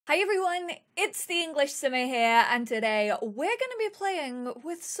Hi everyone, it's the EnglishSimmer here, and today we're going to be playing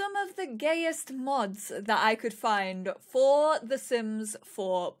with some of the gayest mods that I could find for The Sims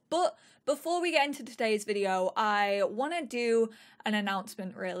 4. But before we get into today's video, I want to do an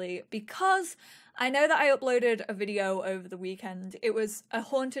announcement really, because I know that I uploaded a video over the weekend. It was a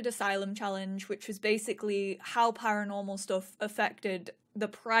haunted asylum challenge, which was basically how paranormal stuff affected the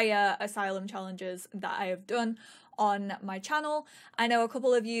prior asylum challenges that I have done on my channel. I know a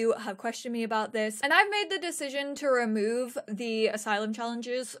couple of you have questioned me about this, and I've made the decision to remove the asylum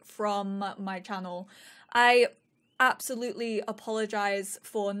challenges from my channel. I absolutely apologize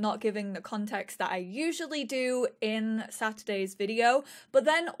for not giving the context that I usually do in Saturday's video, but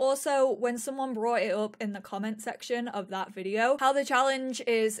then also when someone brought it up in the comment section of that video, how the challenge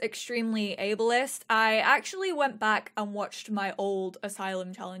is extremely ableist, I actually went back and watched my old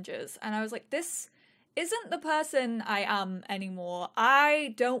asylum challenges, and I was like, this isn't the person I am anymore.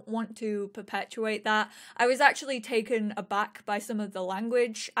 I don't want to perpetuate that. I was actually taken aback by some of the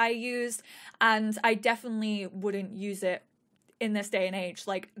language I used, and I definitely wouldn't use it in this day and age.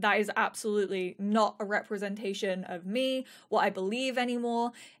 Like, that is absolutely not a representation of me, what I believe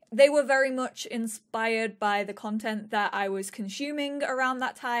anymore. They were very much inspired by the content that I was consuming around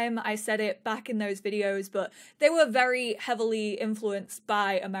that time. I said it back in those videos, but they were very heavily influenced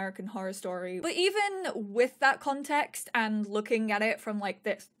by American Horror Story. But even with that context and looking at it from like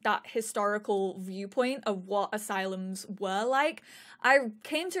that historical viewpoint of what asylums were like, I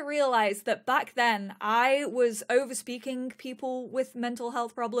came to realize that back then I was overspeaking people with mental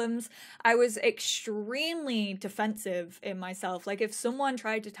health problems. I was extremely defensive in myself. Like, if someone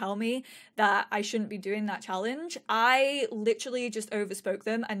tried to tell me that I shouldn't be doing that challenge, I literally just overspoke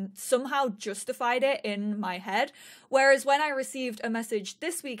them and somehow justified it in my head. Whereas when I received a message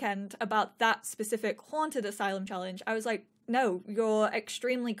this weekend about that specific haunted asylum challenge, I was like, no, you're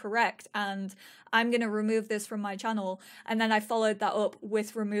extremely correct, and I'm gonna remove this from my channel. And then I followed that up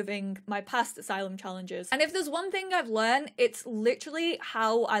with removing my past asylum challenges. And if there's one thing I've learned, it's literally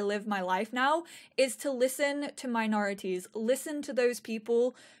how I live my life now, is to listen to minorities, listen to those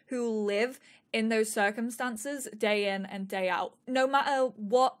people who live in those circumstances day in and day out, no matter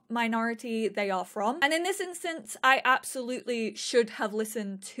what minority they are from. And in this instance, I absolutely should have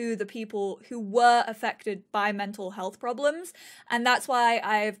listened to the people who were affected by mental health problems, and that's why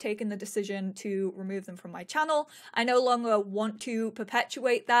I've taken the decision to remove them from my channel. I no longer want to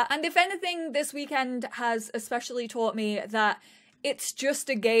perpetuate that, and if anything, this weekend has especially taught me that it's just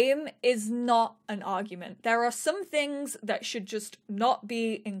a game is not an argument. There are some things that should just not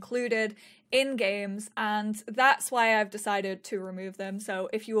be included in games, and that's why I've decided to remove them. So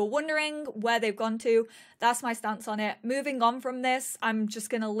if you were wondering where they've gone to, that's my stance on it. Moving on from this, I'm just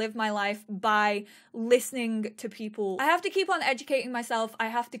gonna live my life by listening to people. I have to keep on educating myself. I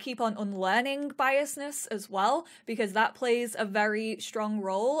have to keep on unlearning biasness as well, because that plays a very strong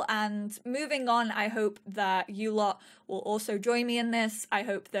role. And moving on, I hope that you lot will also join me in this. I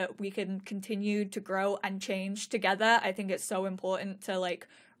hope that we can continue to grow and change together. I think it's so important to like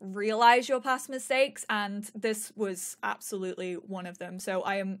realize your past mistakes, and this was absolutely one of them. So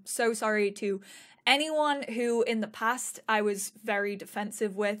I am so sorry to anyone who in the past I was very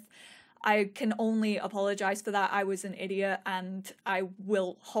defensive with. I can only apologize for that. I was an idiot, and I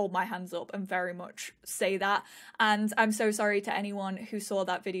will hold my hands up and very much say that. And I'm so sorry to anyone who saw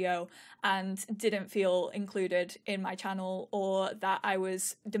that video and didn't feel included in my channel, or that I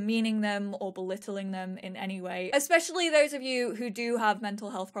was demeaning them or belittling them in any way. Especially those of you who do have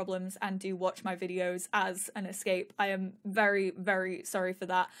mental health problems and do watch my videos as an escape. I am very, very sorry for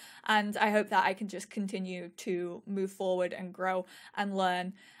that. And I hope that I can just continue to move forward and grow and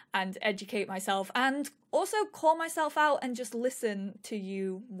learn and educate myself, and also call myself out and just listen to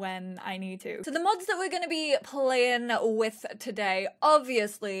you when I need to. So the mods that we're going to be playing with today,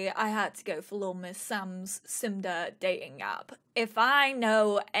 obviously I had to go for Little Miss Sam's Simda dating app. If I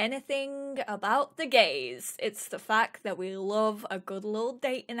know anything about the gays, it's the fact that we love a good little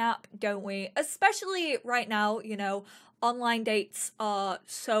dating app, don't we? Especially right now, you know, online dates are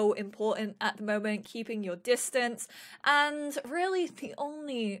so important at the moment, keeping your distance, and really the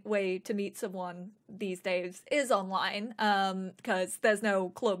only way to meet someone these days is online, because there's no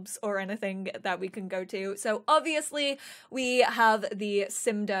clubs or anything that we can go to. So obviously we have the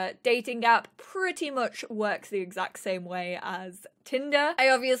Simda dating app. Pretty much works the exact same way as Tinder. I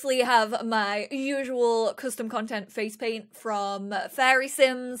obviously have my usual custom content face paint from Fairy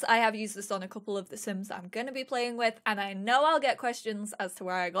Sims. I have used this on a couple of the Sims that I'm going to be playing with, and I know I'll get questions as to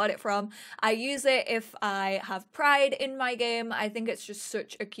where I got it from. I use it if I have pride in my game. I think it's just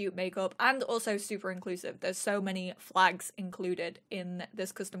such a cute makeup, and also super inclusive. There's so many flags included in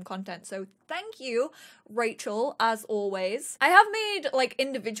this custom content, so thank you, Rachel, as always. I have made like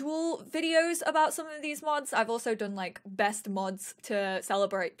individual videos about some of these mods. I've also done like best mods to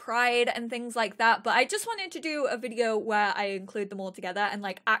celebrate pride and things like that, but I just wanted to do a video where I include them all together and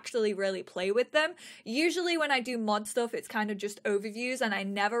like actually really play with them. Usually when I do mod stuff, it's kind of just overviews and I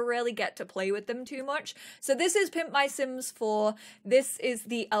never really get to play with them too much. So this is Pimp My Sims 4. This is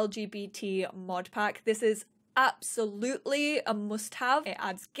the LGBT mod pack. This is absolutely a must-have. It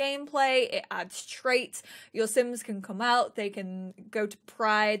adds gameplay, it adds traits. Your Sims can come out, they can go to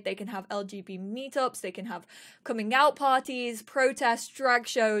Pride, they can have LGBT meetups, they can have coming out parties, protests, drag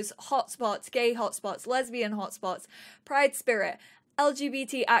shows, hotspots, gay hotspots, lesbian hotspots, Pride Spirit,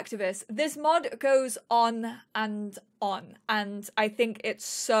 LGBT activists. This mod goes on, and I think it's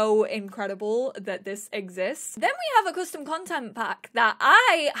so incredible that this exists. Then we have a custom content pack that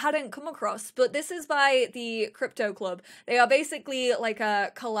I hadn't come across, but this is by the Crypto Club. They are basically like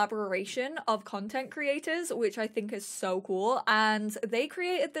a collaboration of content creators, which I think is so cool, and they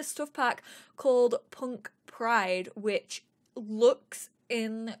created this stuff pack called Punk Pride, which looks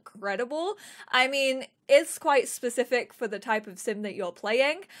incredible. I mean, it's quite specific for the type of sim that you're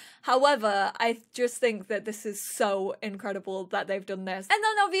playing. However, I just think that this is so incredible that they've done this. And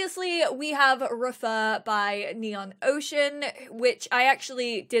then obviously we have Refer by Neon Ocean, which I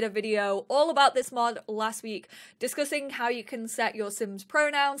actually did a video all about this mod last week, discussing how you can set your Sims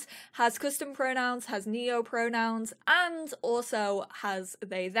pronouns, has custom pronouns, has neo pronouns, and also has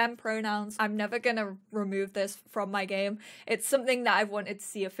they them pronouns. I'm never gonna remove this from my game. It's something that I've wanted to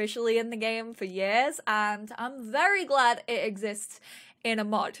see officially in the game for years, and I'm very glad it exists in a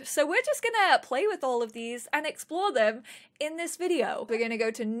mod. So we're just gonna play with all of these and explore them in this video. We're gonna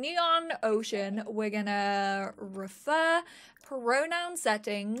go to Neon Ocean, we're gonna refer, pronoun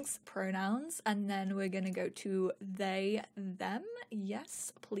settings, pronouns, and then we're gonna go to they, them,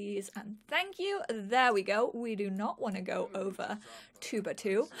 yes, please, and thank you. There we go. We do not want to go over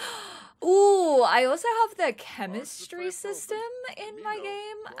 2x2. Ooh, I also have the chemistry system in my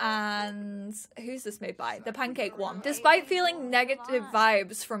game, and who's this made by? The Pancake One. Despite feeling negative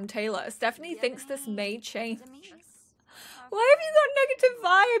vibes from Taylor, Stephanie thinks this may change. Why have you got negative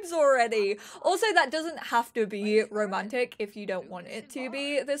vibes already? Also, that doesn't have to be romantic if you don't want it to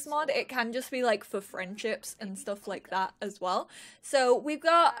be this mod. It can just be like for friendships and stuff like that as well. So we've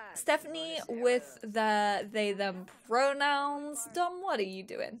got Stephanie with the they them pronouns. Dom, what are you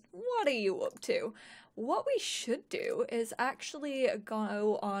doing? What are you up to? What we should do is actually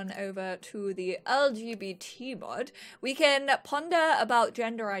go on over to the LGBT mod. We can ponder about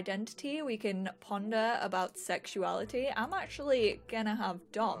gender identity. We can ponder about sexuality. I'm actually gonna have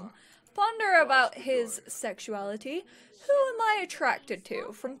Dom ponder about his sexuality. Who am I attracted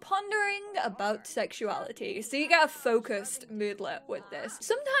to? From pondering about sexuality. So you get a focused moodlet with this.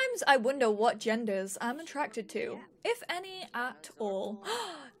 Sometimes I wonder what genders I'm attracted to, if any at all.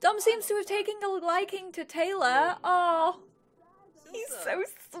 Dom seems to have taken a liking to Taylor. Oh, he's so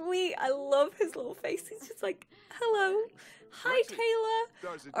sweet. I love his little face. He's just like, hello. Hi,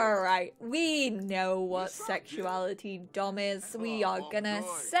 Taylor. Alright, we know what sexuality Dom is. We are gonna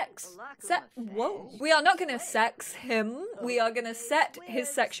we are not gonna sex him. We are gonna set his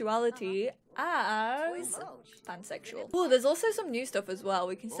sexuality as pansexual. Oh, there's also some new stuff as well.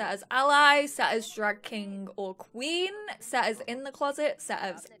 We can set as ally, set as drag king or queen, set as in the closet, set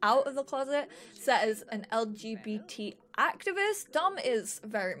as out of the closet, set as an LGBT activist. Dom is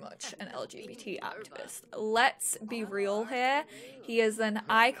very much an LGBT activist. Let's be real here. He is an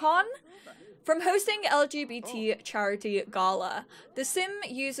icon. From hosting LGBT charity gala, the sim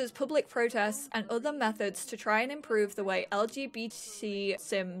uses public protests and other methods to try and improve the way LGBT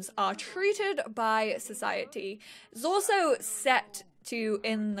sims are treated by society. It's also set to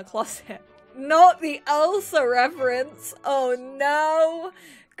in the closet. Not the Elsa reference. Oh no.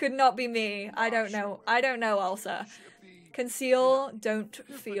 Could not be me. I don't know. I don't know Elsa. Conceal, don't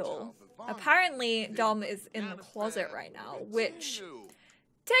feel. Apparently, Dom is in the closet right now, which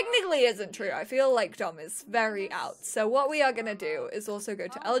technically isn't true. I feel like Dom is very out. So what we are going to do is also go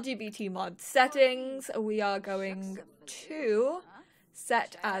to LGBT mod settings. We are going to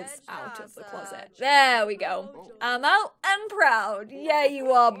set as out of the closet. There we go. I'm out and proud. Yeah,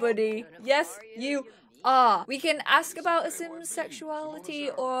 you are, buddy. Yes, you We can ask about a sim's sexuality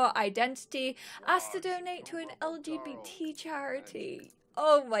or identity, ask to donate to an LGBT charity.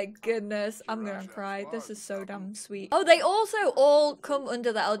 Oh my goodness, I'm gonna cry. This is so damn sweet. Oh, they also all come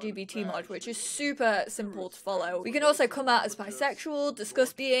under the LGBT mod, which is super simple to follow. We can also come out as bisexual,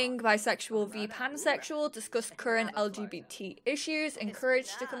 discuss being bisexual v pansexual, discuss current LGBT issues,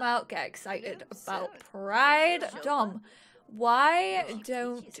 encouraged to come out, get excited about pride. Dom, why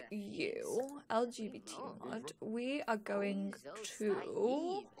don't you, LGBT mod, we are going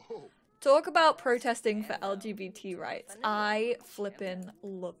to talk about protesting for LGBT rights. I flippin'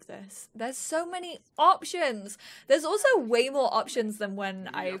 love this. There's so many options. There's also way more options than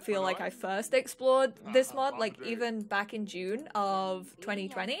when I feel like I first explored this mod, like even back in June of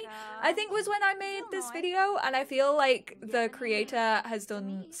 2020, I think was when I made this video, and I feel like the creator has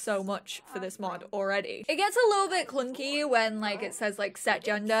done so much for this mod already. It gets a little bit clunky when like it says like set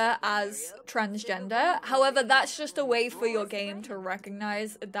gender as transgender. However, that's just a way for your game to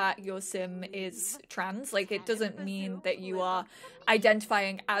recognize that your sim is trans. Like, it doesn't mean that you are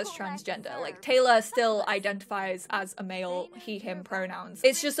identifying as transgender. Like, Taylor still identifies as a male, he, him pronouns.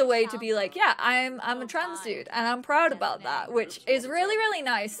 It's just a way to be like, yeah, I'm a trans dude, and I'm proud about that, which is really, really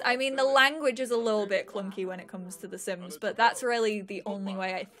nice. I mean, the language is a little bit clunky when it comes to The Sims, but that's really the only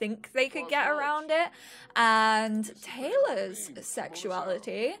way I think they could get around it. And Taylor's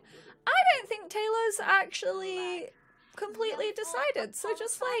sexuality, I don't think Taylor's actually completely decided, so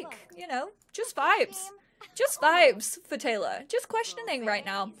just like, you know, just vibes. Just vibes for Taylor. Just questioning right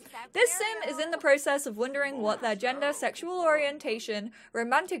now. This sim is in the process of wondering what their gender, sexual orientation,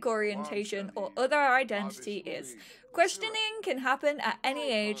 romantic orientation, or other identity is. Questioning can happen at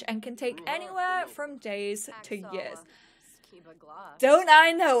any age and can take anywhere from days to years. Don't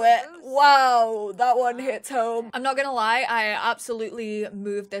I know it? Wow, that one hits home. I'm not gonna lie, I absolutely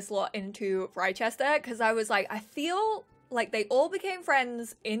moved this lot into Rochester because I was like, I feel like they all became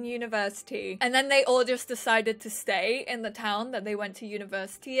friends in university, and then they all just decided to stay in the town that they went to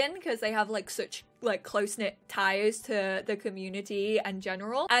university in because they have like such like close-knit ties to the community and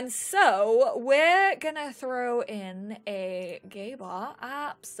general. And so we're gonna throw in a gay bar.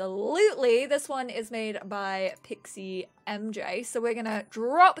 Absolutely. This one is made by Pixie MJ, so we're gonna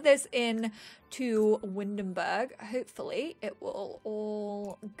drop this in to Windenburg. Hopefully it will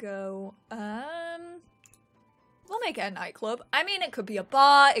all go we'll make it a nightclub. I mean, it could be a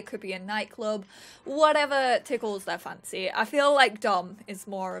bar, it could be a nightclub, whatever tickles their fancy. I feel like Dom is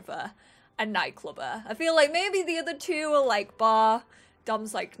more of a nightclubber. I feel like maybe the other two are like bar.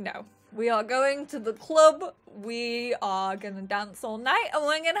 Dom's like, no, we are going to the club. We are gonna dance all night and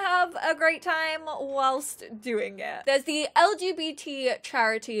we're gonna have a great time whilst doing it. There's the LGBT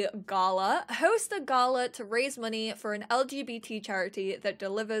charity gala. Host a gala to raise money for an LGBT charity that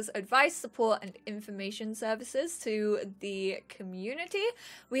delivers advice, support, and information services to the community.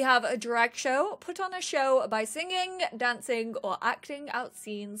 We have a drag show. Put on a show by singing, dancing, or acting out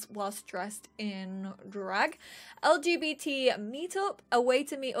scenes whilst dressed in drag. LGBT meetup, a way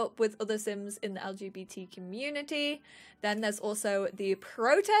to meet up with other Sims in the LGBT community. Then there's also the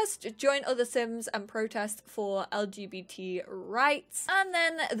protest, join other Sims and protest for LGBT rights. And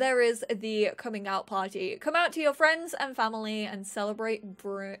then there is the coming out party. Come out to your friends and family and celebrate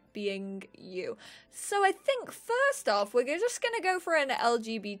being you. So I think first off, we're just gonna go for an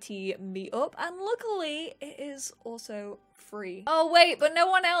LGBT meetup, and luckily it is also free. Oh wait, but no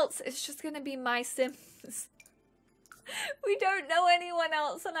one else. It's just gonna be my Sims. We don't know anyone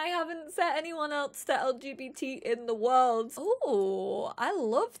else, and I haven't set anyone else to LGBT in the world. Oh, I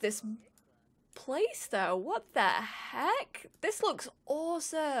love this place though. What the heck? This looks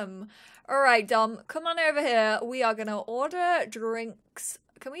awesome. Alright, Dom, come on over here. We are gonna order drinks.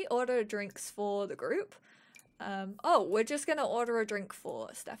 Can we order drinks for the group? Oh, we're just gonna order a drink for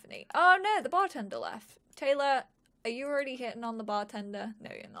Stephanie. Oh no, the bartender left. Taylor, are you already hitting on the bartender?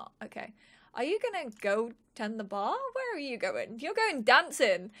 No, you're not. Okay. Are you gonna go tend the bar? Where are you going? You're going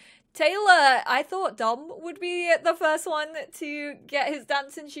dancing. Taylor, I thought Dom would be the first one to get his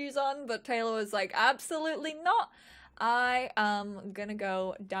dancing shoes on, but Taylor was like, absolutely not. I am gonna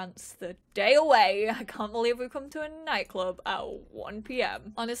go dance the day away. I can't believe we've come to a nightclub at 1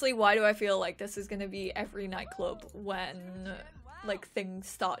 p.m. Honestly, why do I feel like this is gonna be every nightclub when like things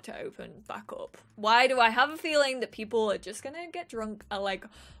start to open back up? Why do I have a feeling that people are just gonna get drunk at like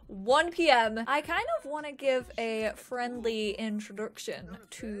 1 p.m. I kind of want to give a friendly introduction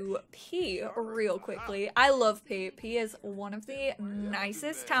to P real quickly. I love P. P is one of the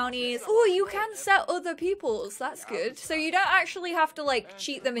nicest townies. Oh, you can set other people's. That's good. So you don't actually have to like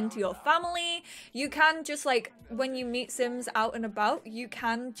cheat them into your family. You can just like, when you meet Sims out and about, you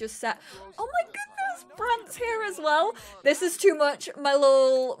can just set, oh my goodness, Brant's here as well. This is too much. My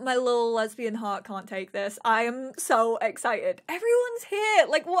little lesbian heart can't take this. I am so excited. Everyone's here.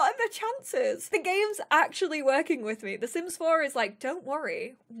 Like, what are the chances? The game's actually working with me. The Sims 4 is like, don't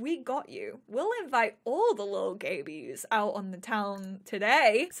worry, we got you. We'll invite all the little gabies out on the town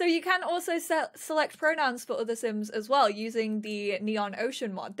today. So you can also select pronouns for other Sims as well using the Neon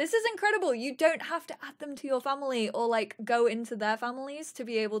Ocean mod. This is incredible. You don't have to add them to your family or like go into their families to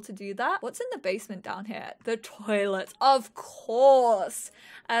be able to do that. What's in the basement down here? The toilets, of course,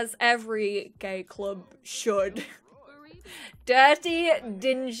 as every gay club should. Dirty,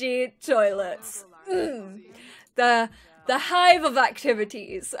 dingy toilets. The hive of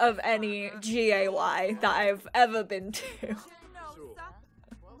activities of any GAY that I've ever been to.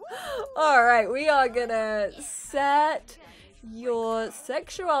 Alright, we are gonna set your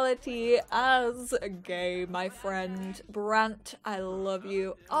sexuality as gay, my friend. Brant, I love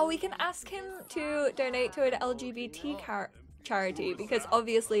you. Oh, we can ask him to donate to an LGBT charity because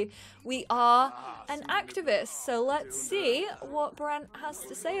obviously we are an activist. So let's see what Brant has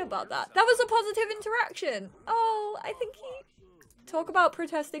to say about that. That was a positive interaction. Oh, I think he... Talk about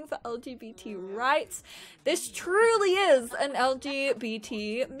protesting for LGBT rights. This truly is an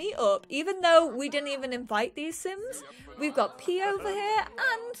LGBT meetup. Even though we didn't even invite these Sims, we've got P over here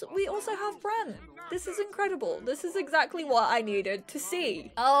and we also have Brant. This is incredible. This is exactly what I needed to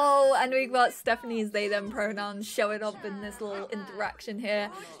see. Oh, and we've got Stephanie's they them pronouns showing up in this little interaction here.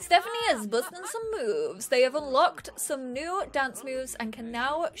 Stephanie is busting some moves. They have unlocked some new dance moves and can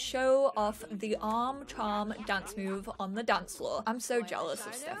now show off the arm charm dance move on the dance floor. I'm so jealous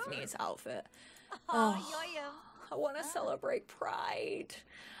of Stephanie's outfit. Oh, I want to celebrate Pride.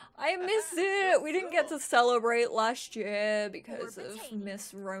 I miss it. We didn't get to celebrate last year because of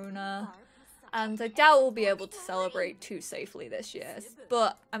Miss Rona. And I doubt we'll be able to celebrate too safely this year,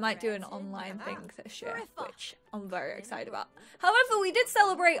 but I might do an online thing this year, which I'm very excited about. However, we did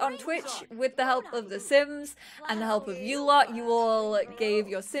celebrate on Twitch with the help of the Sims and the help of you lot. You all gave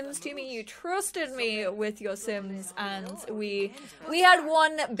your Sims to me, you trusted me with your Sims, and we had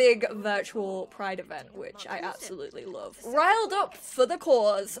one big virtual Pride event, which I absolutely love. Riled up for the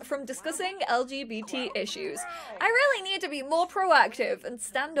cause from discussing LGBT issues. I really need to be more proactive and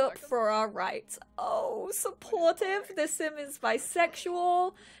stand up for our rights. Oh, supportive. This Sim is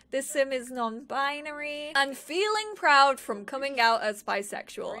bisexual. This Sim is non-binary. And feeling proud from coming out as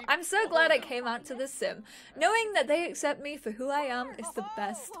bisexual. I'm so glad I came out to this Sim. Knowing that they accept me for who I am is the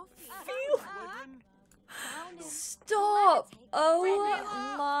best feeling. Stop! Oh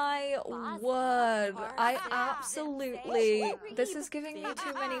my word. I absolutely... This is giving me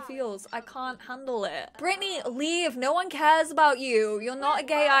too many feels. I can't handle it. Brittany, leave. No one cares about you. You're not a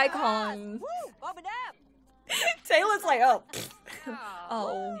gay icon. Taylor's like, oh.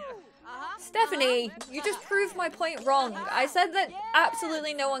 Oh. Stephanie, you just proved my point wrong. I said that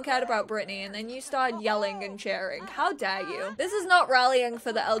absolutely no one cared about Brittany, and then you started yelling and cheering. How dare you? This is not rallying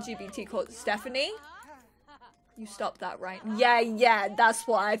for the LGBT cause. Stephanie? You stopped that, right? Yeah, that's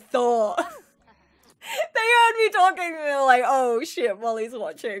what I thought. They heard me talking and they were like, oh shit, Molly's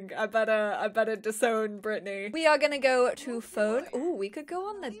watching. I better disown Brittany. We are gonna go to phone. Ooh, we could go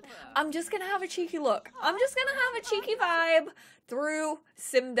on the... I'm just gonna have a cheeky look. I'm just gonna have a cheeky vibe through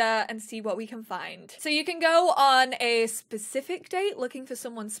Simda and see what we can find. So you can go on a specific date looking for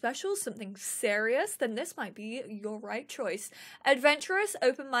someone special, something serious, then this might be your right choice. Adventurous,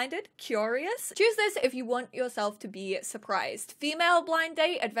 open-minded, curious. Choose this if you want yourself to be surprised. Female blind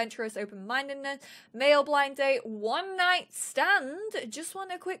date, adventurous, open-mindedness. Male blind date, one night stand. Just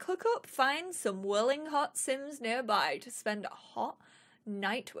want a quick hookup? Find some willing hot Sims nearby to spend a hot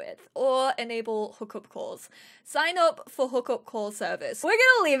night with, or enable hookup calls. Sign up for hookup call service. We're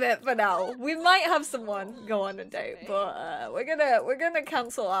gonna leave it for now. We might have someone go on a date, but we're gonna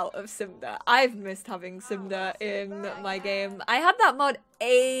cancel out of Simda. I've missed having Simda in my game. I had that mod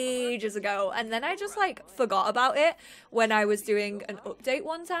ages ago, and then I just like forgot about it when I was doing an update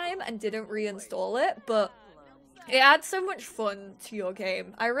one time and didn't reinstall it, but it adds so much fun to your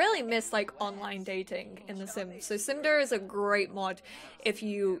game. I really miss like online dating in The Sims. So Simda is a great mod if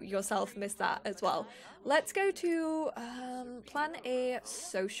you yourself miss that as well. let's go to plan a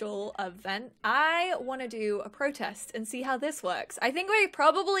social event. I want to do a protest and see how this works. I think we're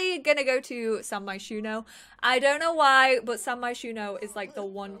probably gonna go to San Myshuno. I don't know why, but San Myshuno is like the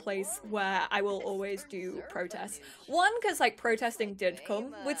one place where I will always do protests. One, because like protesting did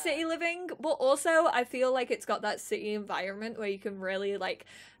come with city living, but also I feel like it's got that city environment where you can really like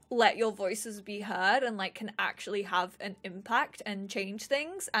let your voices be heard and like can actually have an impact and change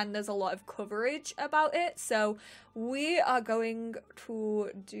things, and there's a lot of coverage about it. So we are going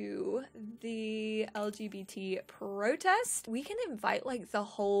to do the LGBT protest. We can invite like the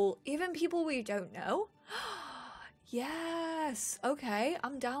whole, even people we don't know. Yes, okay,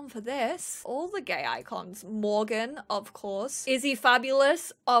 I'm down for this. All the gay icons. Morgan, of course. Izzy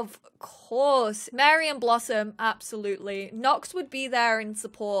Fabulous, of course. Mary and Blossom, absolutely. Nox would be there in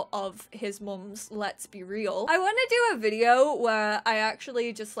support of his mums, let's be real. I want to do a video where I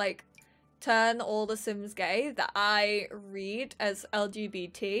actually just like turn all the Sims gay that I read as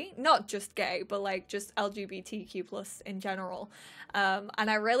LGBT. Not just gay, but like just LGBTQ+ in general. And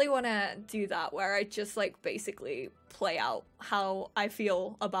I really want to do that where I just like basically play out how I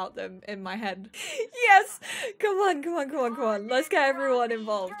feel about them in my head. Yes! Come on, come on, come on, come on. Let's get everyone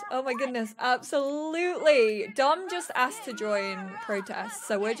involved. Oh my goodness, absolutely. Dom just asked to join protests,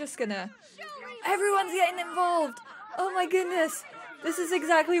 so we're just gonna... Everyone's getting involved! Oh my goodness. This is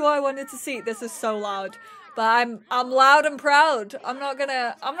exactly what I wanted to see. This is so loud. But I'm loud and proud. I'm not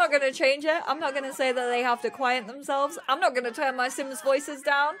gonna change it. I'm not gonna say that they have to quiet themselves. I'm not gonna turn my Sims voices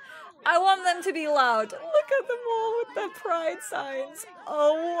down. I want them to be loud. Look at them all with their pride signs.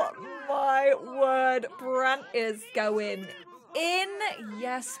 Oh my word. Brant is going in.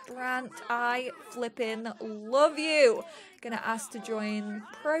 Yes, Brant, I flippin' love you. Gonna ask to join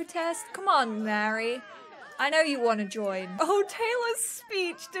protest. Come on, Mary. I know you want to join. Oh, Taylor's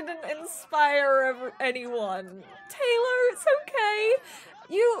speech didn't inspire anyone. Taylor, it's okay.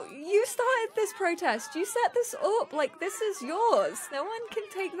 You started this protest. You set this up. Like, this is yours. No one can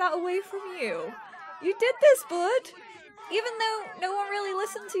take that away from you. You did this, bud. Even though no one really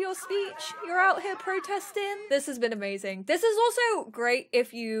listened to your speech, you're out here protesting. This has been amazing. This is also great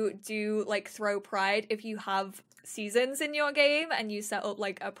if you do like throw pride, if you have seasons in your game and you set up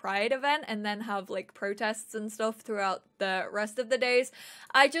like a pride event and then have like protests and stuff throughout the rest of the days.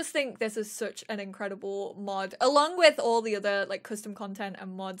 I just think this is such an incredible mod, along with all the other like custom content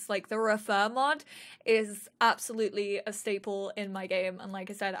and mods. Like the refer mod is absolutely a staple in my game, and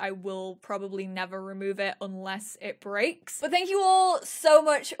like I said, I will probably never remove it unless it breaks. But thank you all so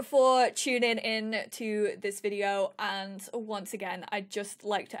much for tuning in to this video, and once again I'd just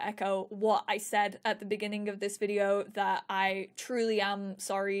like to echo what I said at the beginning of this video, that I truly am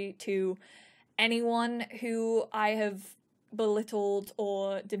sorry to anyone who I have belittled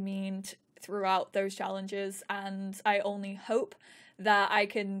or demeaned throughout those challenges, and I only hope that I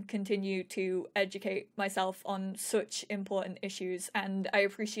can continue to educate myself on such important issues, and I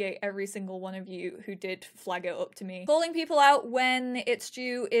appreciate every single one of you who did flag it up to me. Calling people out when it's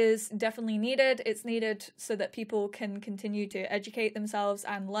due is definitely needed. It's needed so that people can continue to educate themselves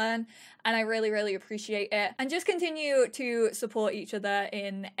and learn, and I really, really appreciate it. And just continue to support each other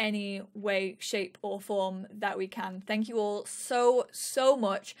in any way, shape, or form that we can. Thank you all so, so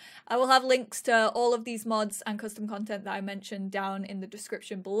much. I will have links to all of these mods and custom content that I mentioned down in the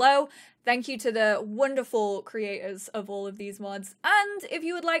description below. Thank you to the wonderful creators of all of these mods. And if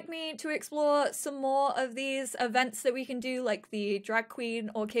you would like me to explore some more of these events that we can do, like the drag queen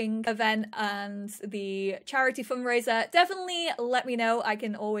or king event and the charity fundraiser, definitely let me know. I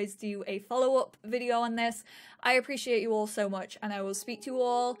can always do a follow-up video on this. I appreciate you all so much, and I will speak to you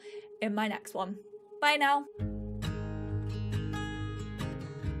all in my next one. Bye now.